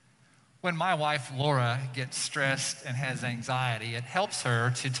When my wife, Laura, gets stressed and has anxiety, it helps her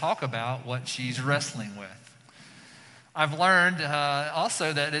to talk about what she's wrestling with. I've learned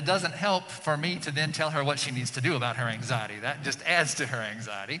also that it doesn't help for me to then tell her what she needs to do about her anxiety. That just adds to her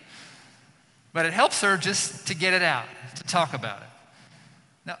anxiety. But it helps her just to get it out, to talk about it.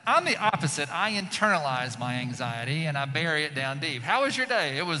 Now, I'm the opposite. I internalize my anxiety and I bury it down deep. How was your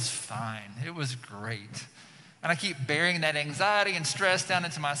day? It was fine. It was great. And I keep burying that anxiety and stress down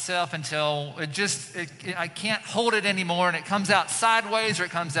into myself until I can't hold it anymore, and it comes out sideways or it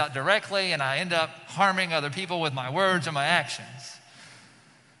comes out directly, and I end up harming other people with my words or my actions.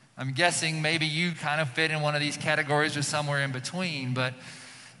 I'm guessing maybe you kind of fit in one of these categories or somewhere in between, but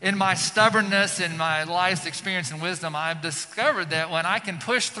in my stubbornness and my life's experience and wisdom, I've discovered that when I can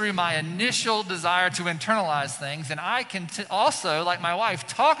push through my initial desire to internalize things, and I can also, like my wife,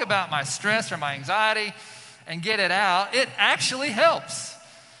 talk about my stress or my anxiety and get it out, it actually helps.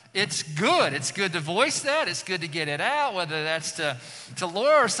 It's good. It's good to voice that. It's good to get it out, whether that's to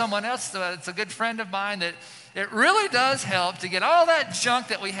Laura or someone else. It's a good friend of mine that it really does help to get all that junk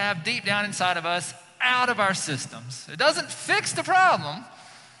that we have deep down inside of us out of our systems. It doesn't fix the problem,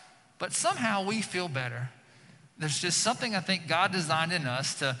 but somehow we feel better. There's just something I think God designed in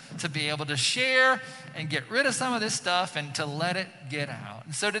us to be able to share and get rid of some of this stuff and to let it get out.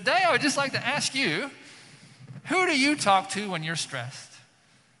 And so today I would just like to ask you, who do you talk to when you're stressed?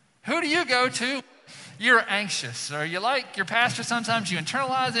 Who do you go to? You're anxious, or you like your pastor, sometimes you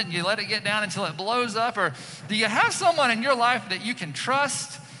internalize it and you let it get down until it blows up, or do you have someone in your life that you can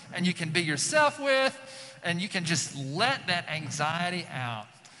trust and you can be yourself with and you can just let that anxiety out?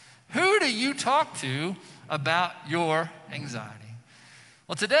 Who do you talk to about your anxiety?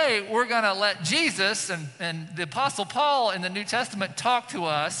 Well, today we're going to let Jesus and the Apostle Paul in the New Testament talk to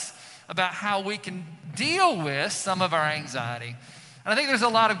us about how we can deal with some of our anxiety. And I think there's a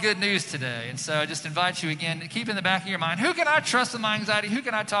lot of good news today. And so I just invite you again to keep in the back of your mind, who can I trust with my anxiety? Who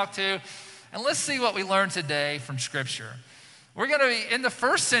can I talk to? And let's see what we learned today from Scripture. We're going to be in the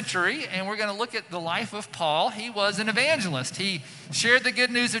first century, and we're going to look at the life of Paul. He was an evangelist. He shared the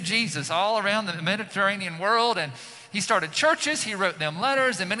good news of Jesus all around the Mediterranean world, and he started churches. He wrote them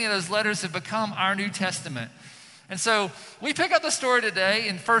letters, and many of those letters have become our New Testament. And so we pick up the story today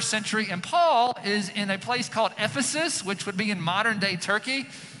in first century, and Paul is in a place called Ephesus, which would be in modern-day Turkey,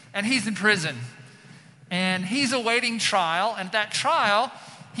 and he's in prison. And he's awaiting trial, and at that trial,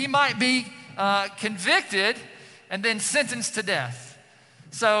 he might be convicted and then sentenced to death.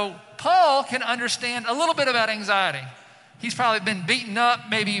 So Paul can understand a little bit about anxiety. He's probably been beaten up,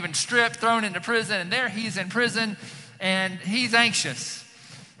 maybe even stripped, thrown into prison, and there he's in prison, and he's anxious.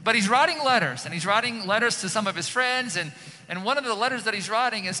 But he's writing letters, and he's writing letters to some of his friends, and one of the letters that he's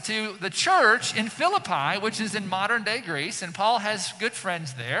writing is to the church in Philippi, which is in modern-day Greece, and Paul has good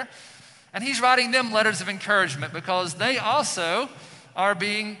friends there, and he's writing them letters of encouragement because they also are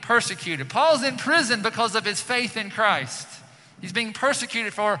being persecuted. Paul's in prison because of his faith in Christ. He's being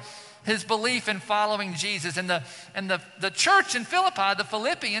persecuted for his belief in following Jesus, and the church in Philippi, the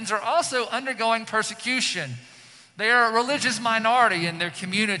Philippians, are also undergoing persecution. They are a religious minority in their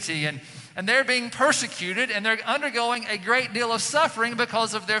community, and they're being persecuted, and they're undergoing a great deal of suffering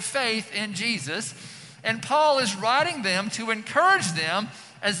because of their faith in Jesus. And Paul is writing them to encourage them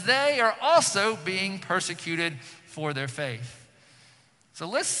as they are also being persecuted for their faith. So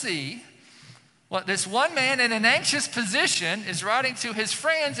let's see what this one man in an anxious position is writing to his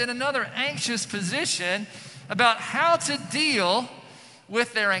friends in another anxious position about how to deal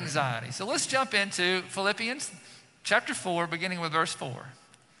with their anxiety. So let's jump into Philippians chapter 4, beginning with verse 4.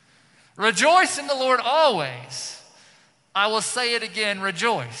 Rejoice in the Lord always. I will say it again,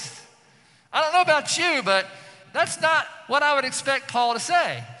 rejoice. I don't know about you, but that's not what I would expect Paul to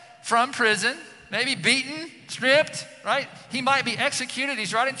say. From prison, maybe beaten, stripped, right? He might be executed.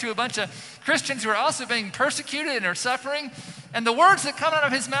 He's writing to a bunch of Christians who are also being persecuted and are suffering. And the words that come out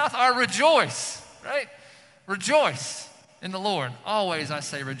of his mouth are rejoice, right? Rejoice in the Lord. Always I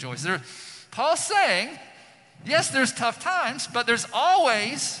say rejoice. Paul's saying, yes, there's tough times, but there's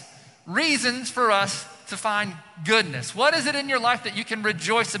always reasons for us to find goodness. What is it in your life that you can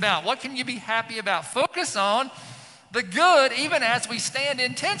rejoice about? What can you be happy about? Focus on the good, even as we stand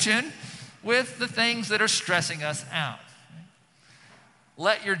in tension with the things that are stressing us out.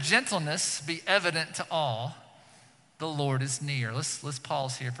 Let your gentleness be evident to all. The Lord is near. Let's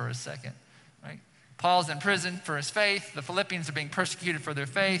pause here for a second. Right? Paul's in prison for his faith. The Philippians are being persecuted for their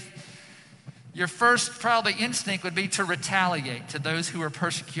faith. Your first probably instinct would be to retaliate to those who are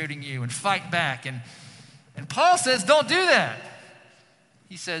persecuting you and fight back. And Paul says, don't do that.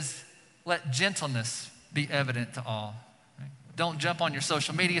 He says, let gentleness be evident to all. Right? Don't jump on your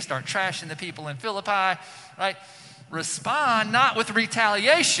social media, start trashing the people in Philippi, right? Respond not with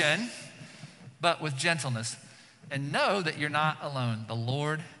retaliation, but with gentleness. And know that you're not alone. The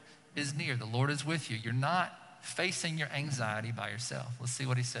Lord is near. The Lord is with you. You're not facing your anxiety by yourself. Let's see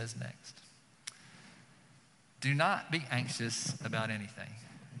what he says next. Do not be anxious about anything.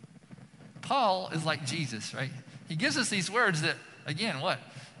 Paul is like Jesus, right? He gives us these words that, again, what?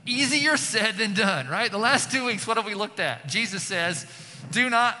 Easier said than done, right? The last 2 weeks, what have we looked at? Jesus says, do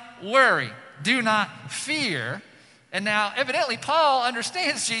not worry, do not fear. And now, evidently, Paul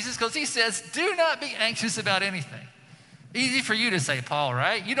understands Jesus because he says, do not be anxious about anything. Easy for you to say, Paul,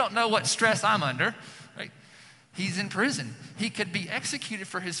 right? You don't know what stress I'm under, right? He's in prison. He could be executed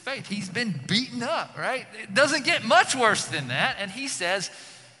for his faith. He's been beaten up, right? It doesn't get much worse than that. And he says,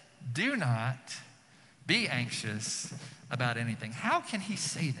 do not be anxious about anything. How can he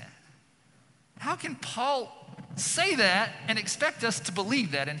say that? How can Paul say that and expect us to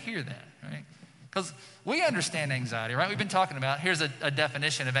believe that and hear that, right? Because we understand anxiety, right? We've been talking about, here's a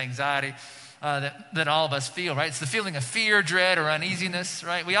definition of anxiety that all of us feel, right? It's the feeling of fear, dread, or uneasiness,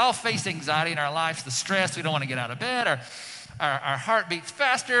 right? We all face anxiety in our lives, the stress, we don't want to get out of bed, our heart beats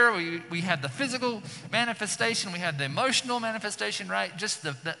faster, we have the physical manifestation, we have the emotional manifestation, right? Just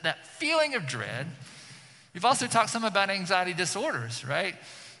that feeling of dread. We've also talked some about anxiety disorders, right?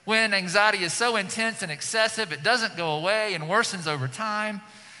 When anxiety is so intense and excessive, it doesn't go away and worsens over time.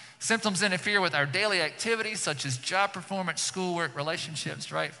 Symptoms interfere with our daily activities, such as job performance, schoolwork,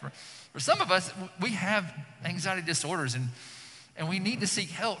 relationships, right? For some of us, we have anxiety disorders, and we need to seek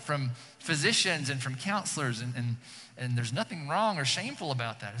help from physicians and from counselors, and there's nothing wrong or shameful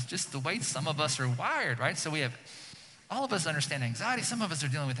about that. It's just the way some of us are wired, right? So all of us understand anxiety. Some of us are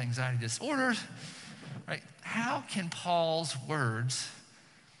dealing with anxiety disorders. Right? How can Paul's words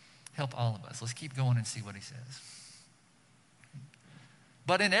help all of us? Let's keep going and see what he says.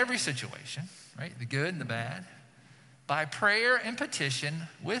 But in every situation, right, the good and the bad, by prayer and petition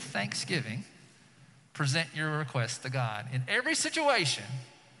with thanksgiving, present your requests to God. In every situation,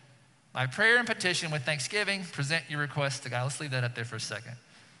 by prayer and petition with thanksgiving, present your requests to God. Let's leave that up there for a second.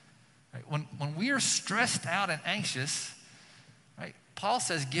 Right? When we are stressed out and anxious, right, Paul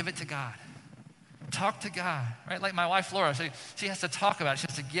says, give it to God. Talk to God, right? Like my wife, Laura, she has to talk about it. She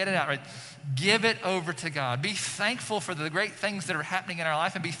has to get it out, right? Give it over to God. Be thankful for the great things that are happening in our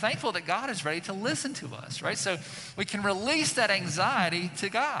life and be thankful that God is ready to listen to us, right? So we can release that anxiety to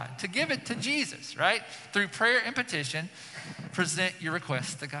God, to give it to Jesus, right? Through prayer and petition, present your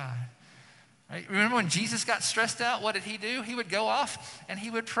requests to God, right? Remember when Jesus got stressed out, what did he do? He would go off and he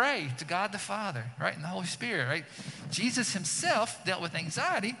would pray to God the Father, right? And the Holy Spirit, right? Jesus himself dealt with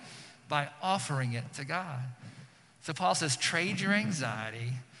anxiety by offering it to God. So Paul says, trade your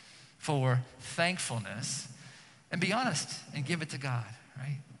anxiety for thankfulness and be honest and give it to God,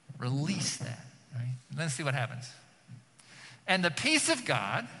 right? Release that, right? Let's see what happens. And the peace of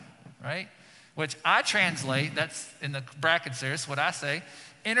God, right, which I translate, that's in the brackets there, it's what I say,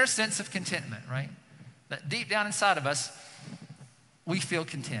 inner sense of contentment, right? That deep down inside of us, we feel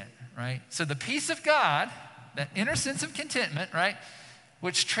content, right? So the peace of God, that inner sense of contentment, right,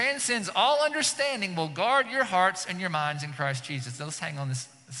 which transcends all understanding, will guard your hearts and your minds in Christ Jesus. So let's hang on this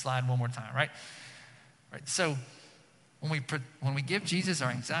slide one more time, right? So when we give Jesus our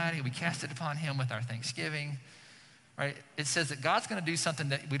anxiety, we cast it upon him with our thanksgiving, right? It says that God's going to do something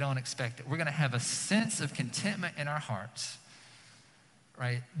that we don't expect. We're going to have a sense of contentment in our hearts,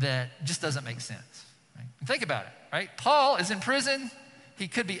 right, that just doesn't make sense. Right? Think about it, right? Paul is in prison. He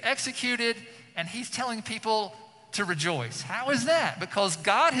could be executed, and he's telling people to rejoice. How is that? Because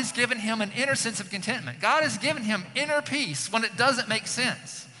God has given him an inner sense of contentment. God has given him inner peace when it doesn't make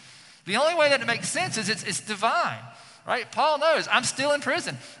sense. The only way that it makes sense is it's divine, right? Paul knows I'm still in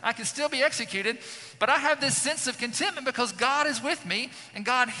prison. I can still be executed, but I have this sense of contentment because God is with me and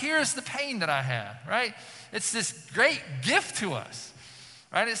God hears the pain that I have, right? It's this great gift to us,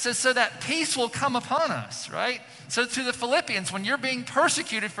 right? It says so that peace will come upon us, right? So to the Philippians, when you're being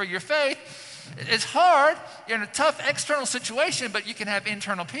persecuted for your faith, it's hard, you're in a tough external situation, but you can have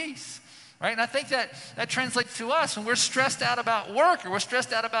internal peace, right? And I think that translates to us when we're stressed out about work or we're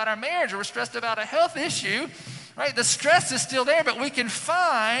stressed out about our marriage or we're stressed about a health issue, right? The stress is still there, but we can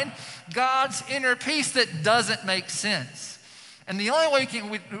find God's inner peace that doesn't make sense. And the only way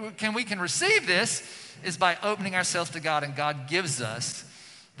we can receive this is by opening ourselves to God, and God gives us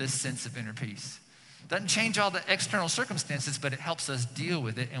this sense of inner peace. Doesn't change all the external circumstances, but it helps us deal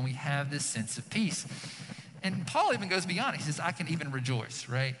with it, and we have this sense of peace. And Paul even goes beyond. He says, I can even rejoice,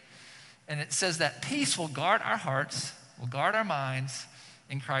 right? And it says that peace will guard our hearts, will guard our minds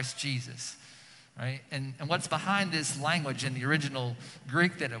in Christ Jesus, right? And what's behind this language in the original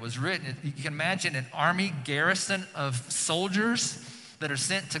Greek that it was written, you can imagine an army garrison of soldiers that are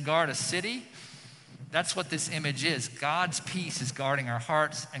sent to guard a city. That's what this image is. God's peace is guarding our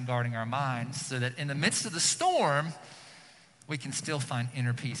hearts and guarding our minds so that in the midst of the storm, we can still find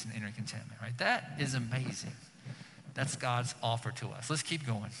inner peace and inner contentment, right? That is amazing. That's God's offer to us. Let's keep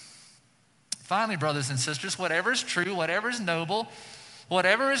going. Finally, brothers and sisters, whatever is true, whatever is noble,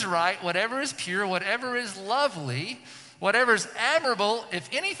 whatever is right, whatever is pure, whatever is lovely, whatever is admirable, if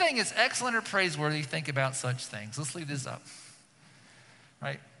anything is excellent or praiseworthy, think about such things. Let's leave this up,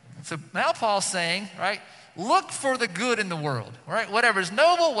 right? So now Paul's saying, right, look for the good in the world, right? Whatever is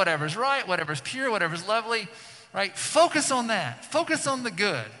noble, whatever is right, whatever is pure, whatever is lovely, right? Focus on that. Focus on the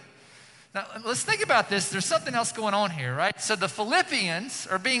good. Now, let's think about this. There's something else going on here, right? So the Philippians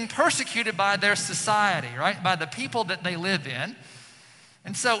are being persecuted by their society, right? By the people that they live in.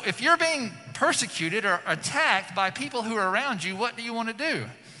 And so if you're being persecuted or attacked by people who are around you, what do you want to do,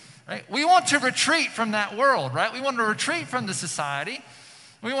 right? We want to retreat from that world, right? We want to retreat from the society.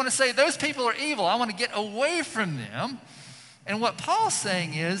 We want to say, those people are evil. I want to get away from them. And what Paul's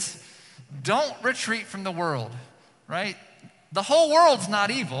saying is, don't retreat from the world, right? The whole world's not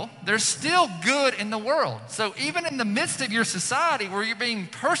evil. There's still good in the world. So even in the midst of your society where you're being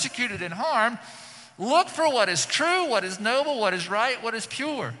persecuted and harmed, look for what is true, what is noble, what is right, what is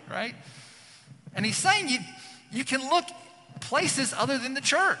pure, right? And he's saying you can look places other than the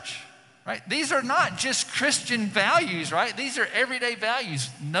church, right? These are not just Christian values, right? These are everyday values,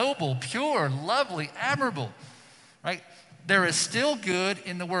 noble, pure, lovely, admirable, right? There is still good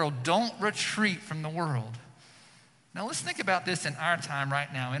in the world. Don't retreat from the world. Now, let's think about this in our time right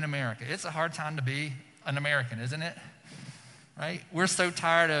now in America. It's a hard time to be an American, isn't it? Right? We're so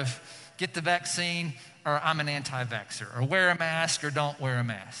tired of get the vaccine or I'm an anti-vaxxer, or wear a mask or don't wear a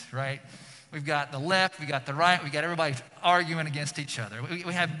mask, right? We've got the left, we got the right, we got everybody arguing against each other.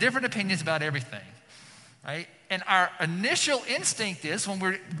 We have different opinions about everything, right? And our initial instinct is when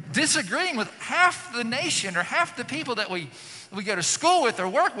we're disagreeing with half the nation or half the people that we go to school with or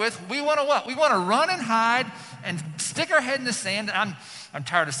work with, we want to what? We want to run and hide and stick our head in the sand. I'm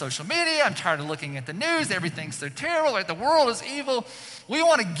tired of social media. I'm tired of looking at the news. Everything's so terrible. Like the world is evil. We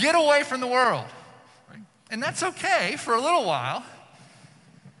want to get away from the world. Right? And that's okay for a little while.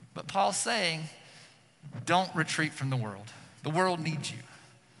 But Paul's saying, don't retreat from the world. The world needs you.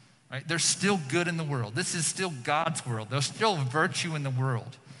 Right? There's still good in the world. This is still God's world. There's still virtue in the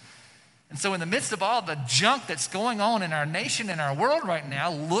world. And so in the midst of all the junk that's going on in our nation and our world right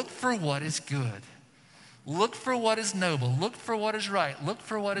now, look for what is good. Look for what is noble. Look for what is right. Look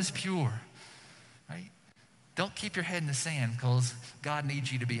for what is pure. Right? Don't keep your head in the sand because God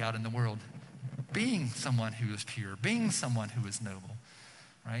needs you to be out in the world being someone who is pure, being someone who is noble.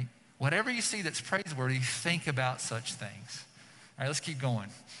 Right? Whatever you see that's praiseworthy, think about such things. All right, let's keep going.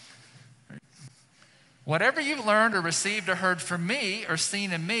 Whatever you've learned or received or heard from me or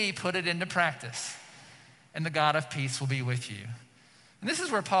seen in me, put it into practice. And the God of peace will be with you. And this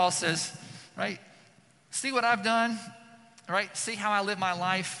is where Paul says, right, see what I've done, right? See how I live my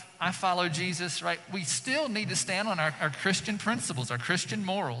life. I follow Jesus, right? We still need to stand on our Christian principles, our Christian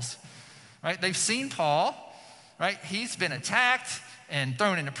morals, right? They've seen Paul, right? He's been attacked and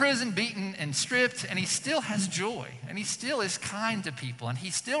thrown into prison, beaten and stripped, and he still has joy, and he still is kind to people, and he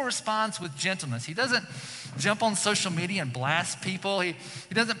still responds with gentleness. He doesn't jump on social media and blast people. He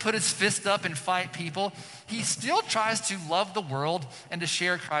doesn't put his fist up and fight people. He still tries to love the world and to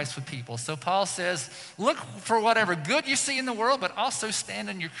share Christ with people. So Paul says, look for whatever good you see in the world, but also stand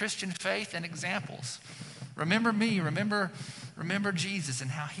in your Christian faith and examples. Remember me, remember Jesus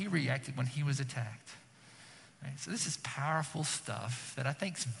and how he reacted when he was attacked. Right? So this is powerful stuff that I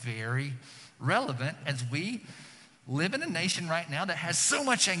think is very relevant as we live in a nation right now that has so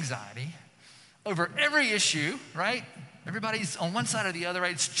much anxiety over every issue, right? Everybody's on one side or the other,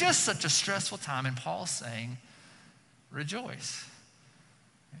 right? It's just such a stressful time. And Paul's saying, rejoice.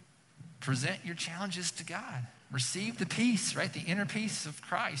 Present your challenges to God. Receive the peace, right? The inner peace of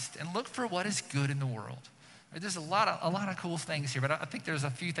Christ. And look for what is good in the world. Right? There's a lot of cool things here, but I think there's a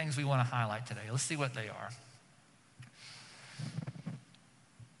few things we want to highlight today. Let's see what they are.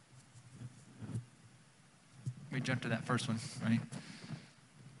 Let me jump to that first one, right?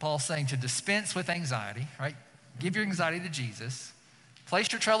 Paul's saying to dispense with anxiety, right? Give your anxiety to Jesus.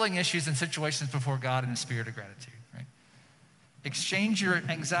 Place your troubling issues and situations before God in a spirit of gratitude, right? Exchange your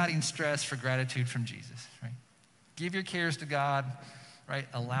anxiety and stress for gratitude from Jesus, right? Give your cares to God, right?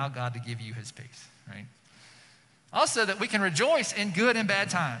 Allow God to give you his peace, right? Also that we can rejoice in good and bad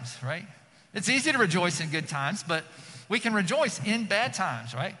times, right? It's easy to rejoice in good times, but we can rejoice in bad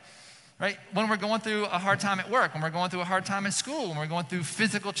times, right? right? When we're going through a hard time at work, when we're going through a hard time in school, when we're going through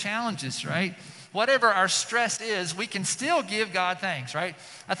physical challenges, right? Whatever our stress is, we can still give God thanks, right?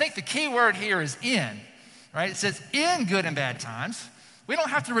 I think the key word here is in, right? It says in good and bad times. We don't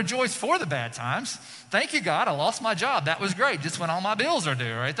have to rejoice for the bad times. Thank you, God, I lost my job. That was great, just when all my bills are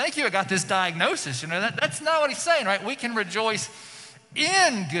due, right? Thank you, I got this diagnosis. That's not what he's saying, right? We can rejoice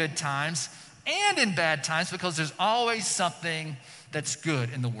in good times and in bad times because there's always something that's good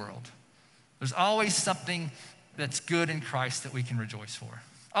in the world. There's always something that's good in Christ that we can rejoice for.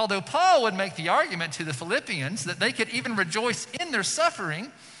 Although Paul would make the argument to the Philippians that they could even rejoice in their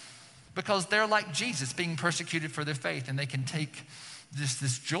suffering because they're like Jesus, being persecuted for their faith, and they can take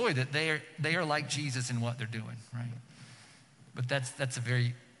this joy that they are like Jesus in what they're doing, right? But that's a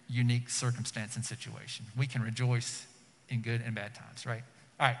very unique circumstance and situation. We can rejoice in good and bad times, right?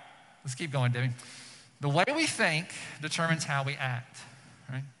 All right, let's keep going, Debbie. The way we think determines how we act,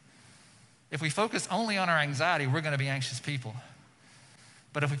 right? If we focus only on our anxiety, we're going to be anxious people.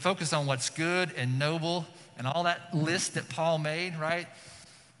 But if we focus on what's good and noble and all that list that Paul made, right,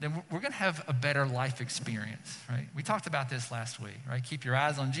 then we're going to have a better life experience, right? We talked about this last week, right? Keep your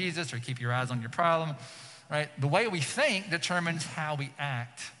eyes on Jesus or keep your eyes on your problem, right? The way we think determines how we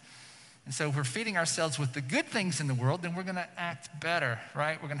act. And so if we're feeding ourselves with the good things in the world, then we're going to act better,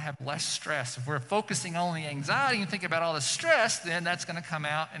 right? We're going to have less stress. If we're focusing on the anxiety and thinking about all the stress, then that's going to come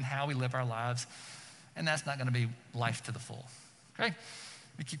out in how we live our lives, and that's not going to be life to the full, okay?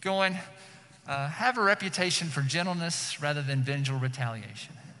 We keep going. Have a reputation for gentleness rather than vengeful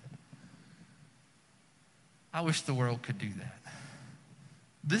retaliation. I wish the world could do that.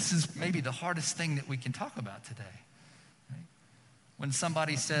 This is maybe the hardest thing that we can talk about today. Right? When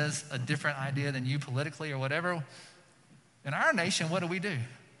somebody says a different idea than you politically or whatever, in our nation, what do?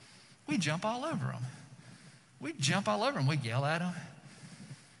 We jump all over them. We jump all over them. We yell at them.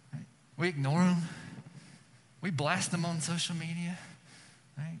 Right? We ignore them. We blast them on social media.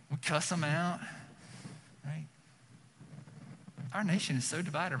 Right? We cuss them out. Right? Our nation is so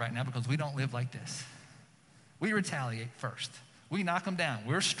divided right now because we don't live like this. We retaliate first. We knock them down.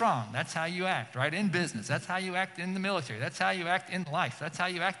 We're strong. That's how you act, right? In business. That's how you act in the military. That's how you act in life. That's how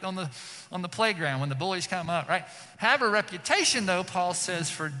you act on the playground when the bullies come up, right? Have a reputation, though, Paul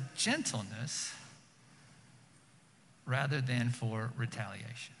says, for gentleness rather than for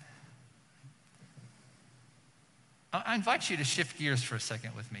retaliation. I invite you to shift gears for a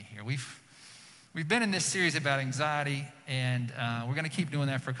second with me here. We've been in this series about anxiety, and we're going to keep doing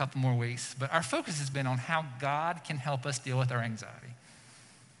that for a couple more weeks. But our focus has been on how God can help us deal with our anxiety.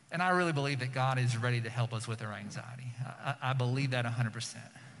 And I really believe that God is ready to help us with our anxiety. I believe that 100%. Right?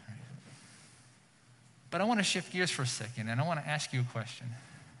 But I want to shift gears for a second, and I want to ask you a question.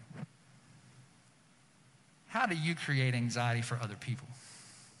 How do you create anxiety for other people?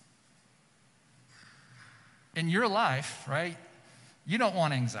 In your life, right, you don't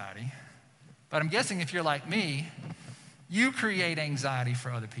want anxiety. But I'm guessing if you're like me, you create anxiety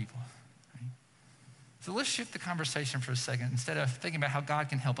for other people. Right? So let's shift the conversation for a second. Instead of thinking about how God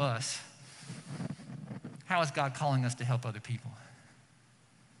can help us, how is God calling us to help other people?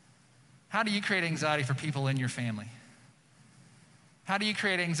 How do you create anxiety for people in your family? How do you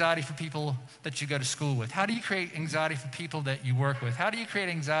create anxiety for people that you go to school with? How do you create anxiety for people that you work with? How do you create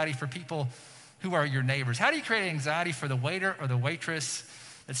anxiety for people who are your neighbors? How do you create anxiety for the waiter or the waitress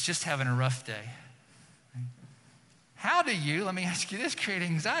that's just having a rough day? How do you, let me ask you this, create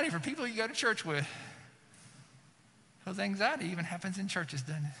anxiety for people you go to church with? Because anxiety even happens in churches,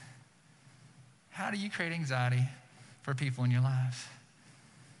 doesn't it? How do you create anxiety for people in your lives?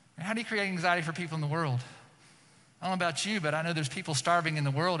 And how do you create anxiety for people in the world? I don't know about you, but I know there's people starving in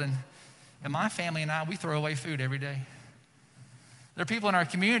the world, and my family and I, we throw away food every day. There are people in our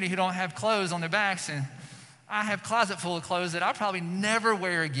community who don't have clothes on their backs, and I have a closet full of clothes that I'll probably never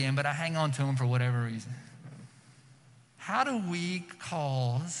wear again, but I hang on to them for whatever reason. How do we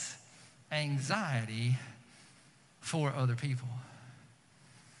cause anxiety for other people?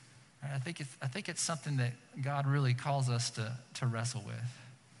 I think it's something that God really calls us to wrestle with.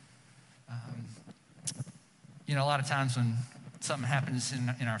 A lot of times when something happens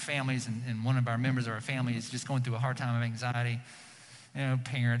in our families and one of our members of our family is just going through a hard time of anxiety,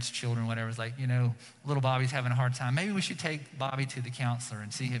 parents, children, whatever, it's like, little Bobby's having a hard time. Maybe we should take Bobby to the counselor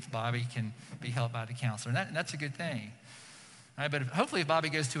and see if Bobby can be helped by the counselor. And that's a good thing. Right? But hopefully if Bobby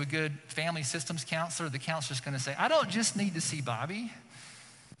goes to a good family systems counselor, the counselor's going to say, I don't just need to see Bobby.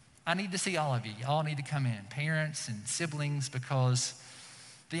 I need to see all of you. You all need to come in, parents and siblings, because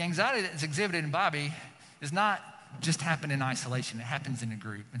the anxiety that's exhibited in Bobby does not just happen in isolation. It happens in a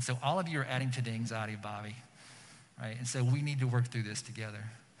group. And so all of you are adding to the anxiety of Bobby. Right? And so we need to work through this together.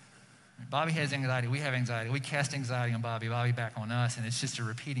 Bobby has anxiety. We have anxiety. We cast anxiety on Bobby, Bobby back on us, and it's just a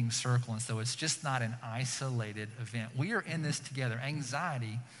repeating circle. And so it's just not an isolated event. We are in this together.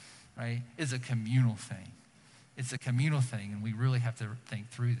 Anxiety, right, is a communal thing. It's a communal thing, and we really have to think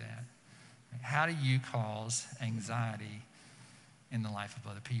through that. Right? How do you cause anxiety in the life of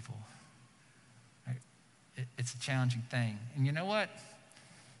other people? Right? It's a challenging thing. And you know what?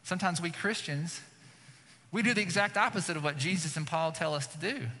 Sometimes we Christians, we do the exact opposite of what Jesus and Paul tell us to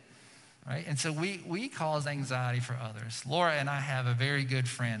do. Right? And so we cause anxiety for others. Laura and I have a very good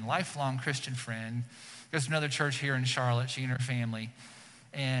friend, lifelong Christian friend, goes to another church here in Charlotte, she and her family,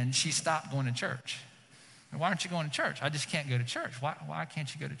 and she stopped going to church. Why aren't you going to church? I just can't go to church. Why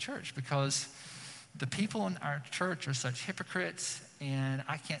can't you go to church? Because the people in our church are such hypocrites, and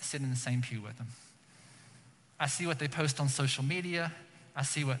I can't sit in the same pew with them. I see what they post on social media. I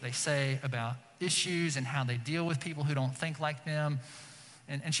see what they say about issues and how they deal with people who don't think like them.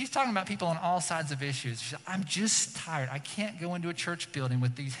 And she's talking about people on all sides of issues. She's like, I'm just tired. I can't go into a church building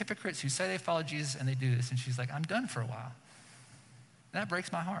with these hypocrites who say they follow Jesus and they do this. And she's like, I'm done for a while. That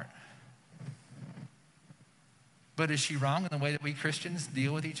breaks my heart. But is she wrong in the way that we Christians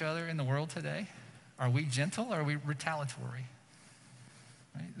deal with each other in the world today? Are we gentle or are we retaliatory?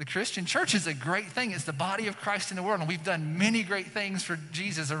 Right? The Christian church is a great thing. It's the body of Christ in the world. And we've done many great things for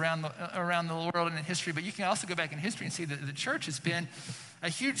Jesus around the world and in history. But you can also go back in history and see that the church has been a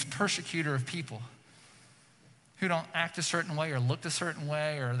huge persecutor of people who don't act a certain way or look a certain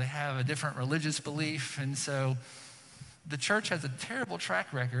way, or they have a different religious belief. And so the church has a terrible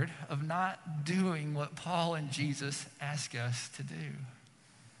track record of not doing what Paul and Jesus ask us to do.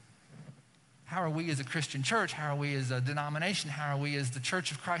 How are we as a Christian church? How are we as a denomination? How are we as the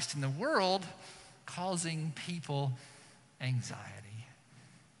church of Christ in the world causing people anxiety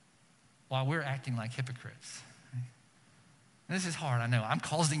while we're acting like hypocrites? This is hard, I know. I'm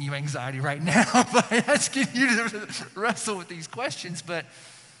causing you anxiety right now by asking you to wrestle with these questions. But,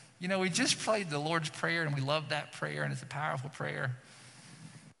 you know, we just played the Lord's Prayer, and we love that prayer, and it's a powerful prayer.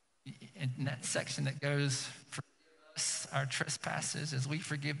 In that section that goes, forgive us our trespasses as we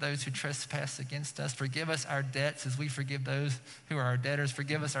forgive those who trespass against us. Forgive us our debts as we forgive those who are our debtors.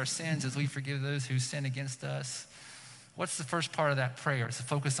 Forgive us our sins as we forgive those who sin against us. What's the first part of that prayer? It's a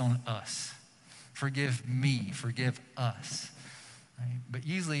focus on us. Forgive me, forgive us. Right? But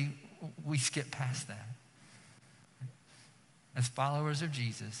usually we skip past that. As followers of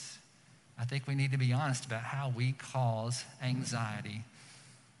Jesus, I think we need to be honest about how we cause anxiety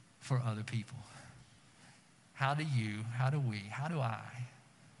for other people. How do I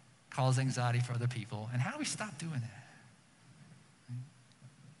cause anxiety for other people? And how do we stop doing that?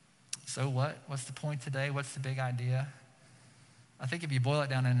 So what? What's the point today? What's the big idea? I think if you boil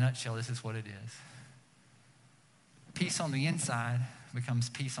it down in a nutshell, this is what it is. Peace on the inside becomes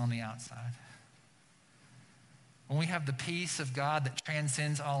peace on the outside. When we have the peace of God that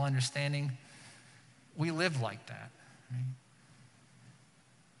transcends all understanding, we live like that. Right?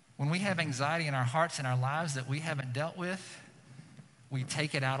 When we have anxiety in our hearts and our lives that we haven't dealt with, we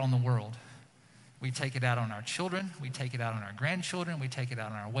take it out on the world. We take it out on our children. We take it out on our grandchildren. We take it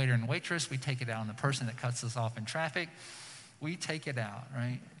out on our waiter and waitress. We take it out on the person that cuts us off in traffic. We take it out,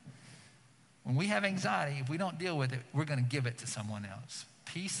 right? When we have anxiety, if we don't deal with it, we're going to give it to someone else.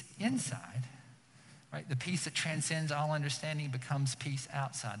 Peace inside, right? The peace that transcends all understanding becomes peace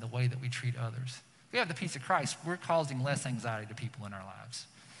outside, the way that we treat others. If we have the peace of Christ, we're causing less anxiety to people in our lives.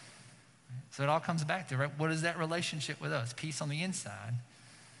 So it all comes back to, right, what is that relationship with us? Peace on the inside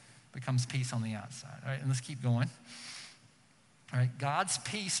becomes peace on the outside. All right, and let's keep going. All right, God's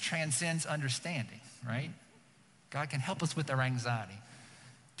peace transcends understanding, right? God can help us with our anxiety.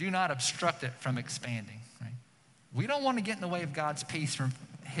 Do not obstruct it from expanding, right? We don't want to get in the way of God's peace from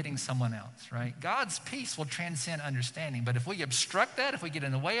hitting someone else, right? God's peace will transcend understanding, but if we obstruct that, if we get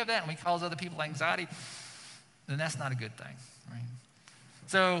in the way of that and we cause other people anxiety, then that's not a good thing, right?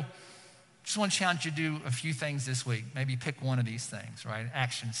 So just want to challenge you to do a few things this week. Maybe pick one of these things, right?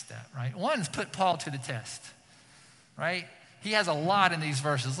 Action step, right? One is put Paul to the test, right? He has a lot in these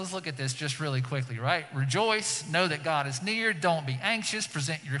verses. Let's look at this just really quickly, right? Rejoice, know that God is near. Don't be anxious.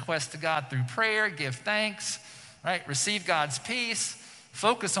 Present your requests to God through prayer. Give thanks, right? Receive God's peace.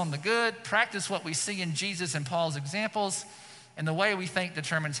 Focus on the good. Practice what we see in Jesus and Paul's examples. And the way we think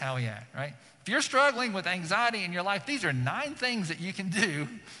determines how we act, right? If you're struggling with anxiety in your life, these are 9 things that you can do.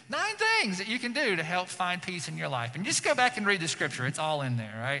 9 things that you can do to help find peace in your life. And just go back and read the scripture. It's all in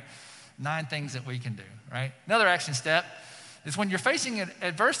there, right? 9 things that we can do, right? Another action step is when you're facing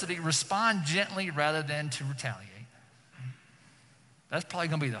adversity, respond gently rather than to retaliate. That's probably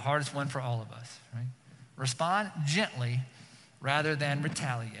going to be the hardest one for all of us, right? Respond gently rather than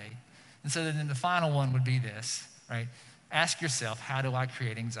retaliate. And so then the final one would be this, right? Ask yourself, how do I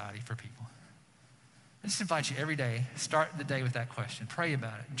create anxiety for people? I just invite you every day, start the day with that question. Pray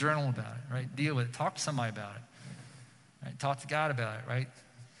about it, journal about it, right? Deal with it, talk to somebody about it, right? Talk to God about it, right?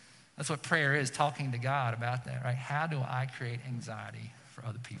 That's what prayer is, talking to God about that, right? How do I create anxiety for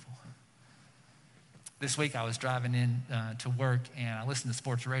other people? This week I was driving in to work, and I listen to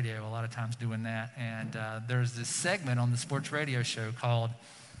sports radio a lot of times doing that, and there's this segment on the sports radio show called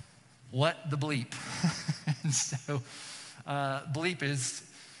What the Bleep? And so bleep is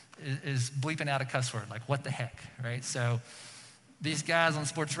bleeping out a cuss word, like what the heck, right? So these guys on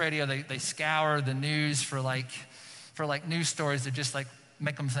sports radio, they scour the news for news stories that just like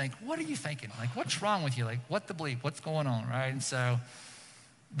make them think, what are you thinking? Like, what's wrong with you? Like, what the bleep? What's going on, right? And so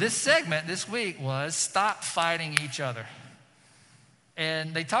this segment this week was stop fighting each other.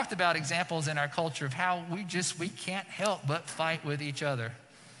 And they talked about examples in our culture of how we can't help but fight with each other.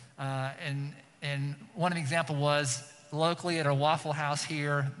 And one example was locally at a Waffle House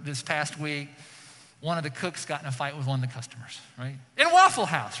here this past week, one of the cooks got in a fight with one of the customers, right? In Waffle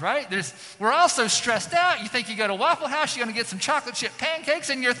House, right? We're all so stressed out. You think you go to Waffle House, you're going to get some chocolate chip pancakes,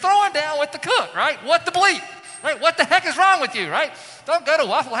 and you're throwing down with the cook, right? What the bleep, right? What the heck is wrong with you, right? Don't go to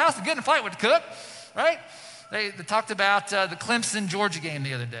Waffle House and get in a fight with the cook, right? They talked about the Clemson-Georgia game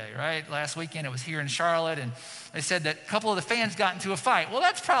the other day, right? Last weekend it was here in Charlotte, and they said that a couple of the fans got into a fight. Well,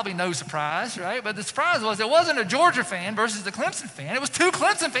 that's probably no surprise, right? But the surprise was it wasn't a Georgia fan versus the Clemson fan. It was two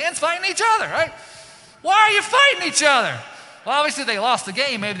Clemson fans fighting each other, right? Why are you fighting each other? Well, obviously they lost the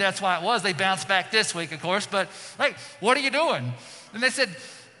game. Maybe that's why it was. They bounced back this week, of course. But, right, what are you doing? And they said,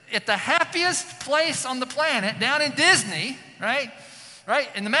 at the happiest place on the planet, down in Disney, right,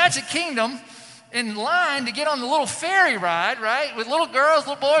 in the Magic Kingdom, in line to get on the little ferry ride, right, with little girls,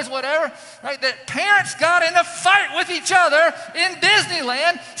 little boys, whatever, right, that parents got in a fight with each other in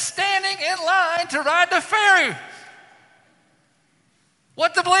Disneyland, standing in line to ride the ferry.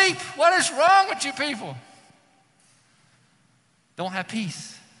 What the bleep? What is wrong with you people? Don't have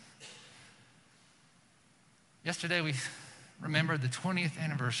peace. Yesterday we remembered the 20th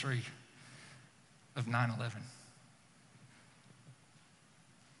anniversary of 9/11.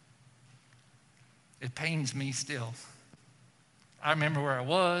 It pains me still. I remember where I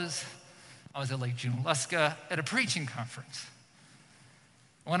was. I was at Lake Junaluska at a preaching conference.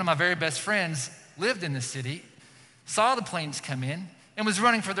 One of my very best friends lived in the city, saw the planes come in, and was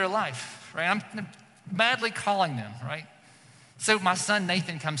running for their life, right? I'm madly calling them, right? So my son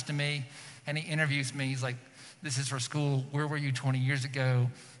Nathan comes to me, and he interviews me. He's like, this is for school. Where were you 20 years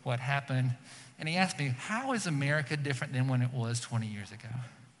ago? What happened? And he asked me, how is America different than when it was 20 years ago?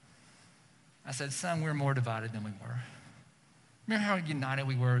 I said, son, we're more divided than we were. Remember how united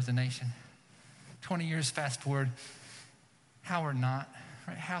we were as a nation? 20 years fast forward, how we're not,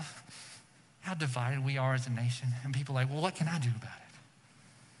 right? How divided we are as a nation. And people are like, well, what can I do about it?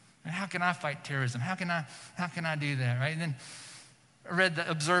 And how can I fight terrorism? How can I do that, right? And then I read the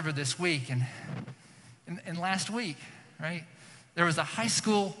Observer this week, and last week, right, there was a high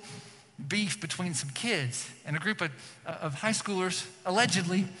school beef between some kids, and a group of high schoolers,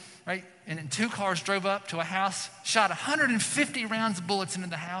 allegedly, right, and two cars drove up to a house, shot 150 rounds of bullets into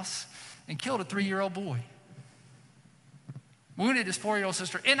the house, and killed a 3-year-old boy. Wounded his 4-year-old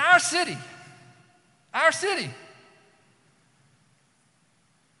sister in our city. Our city.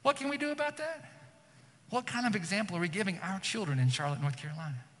 What can we do about that? What kind of example are we giving our children in Charlotte, North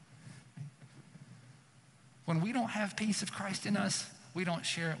Carolina? When we don't have peace of Christ in us, we don't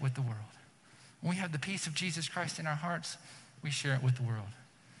share it with the world. When we have the peace of Jesus Christ in our hearts, we share it with the world.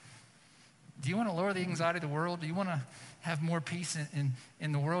 Do you want to lower the anxiety of the world? Do you want to have more peace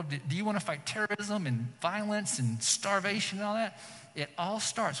in the world? Do you want to fight terrorism and violence and starvation and all that? It all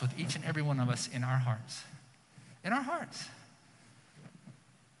starts with each and every one of us in our hearts. In our hearts.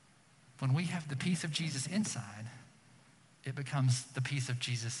 When we have the peace of Jesus inside, it becomes the peace of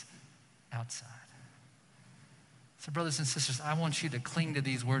Jesus outside. So brothers and sisters, I want you to cling to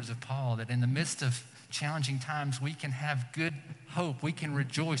these words of Paul, that in the midst of challenging times, we can have good hope. We can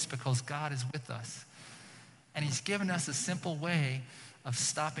rejoice because God is with us. And he's given us a simple way of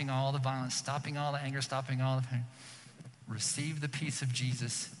stopping all the violence, stopping all the anger, stopping all the pain. Receive the peace of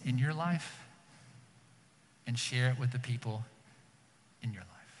Jesus in your life and share it with the people in your life.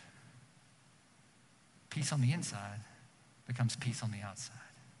 Peace on the inside becomes peace on the outside.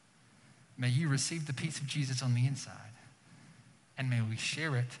 May you receive the peace of Jesus on the inside, and may we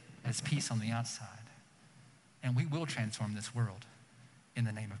share it as peace on the outside. And we will transform this world in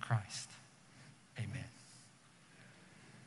the name of Christ. Amen.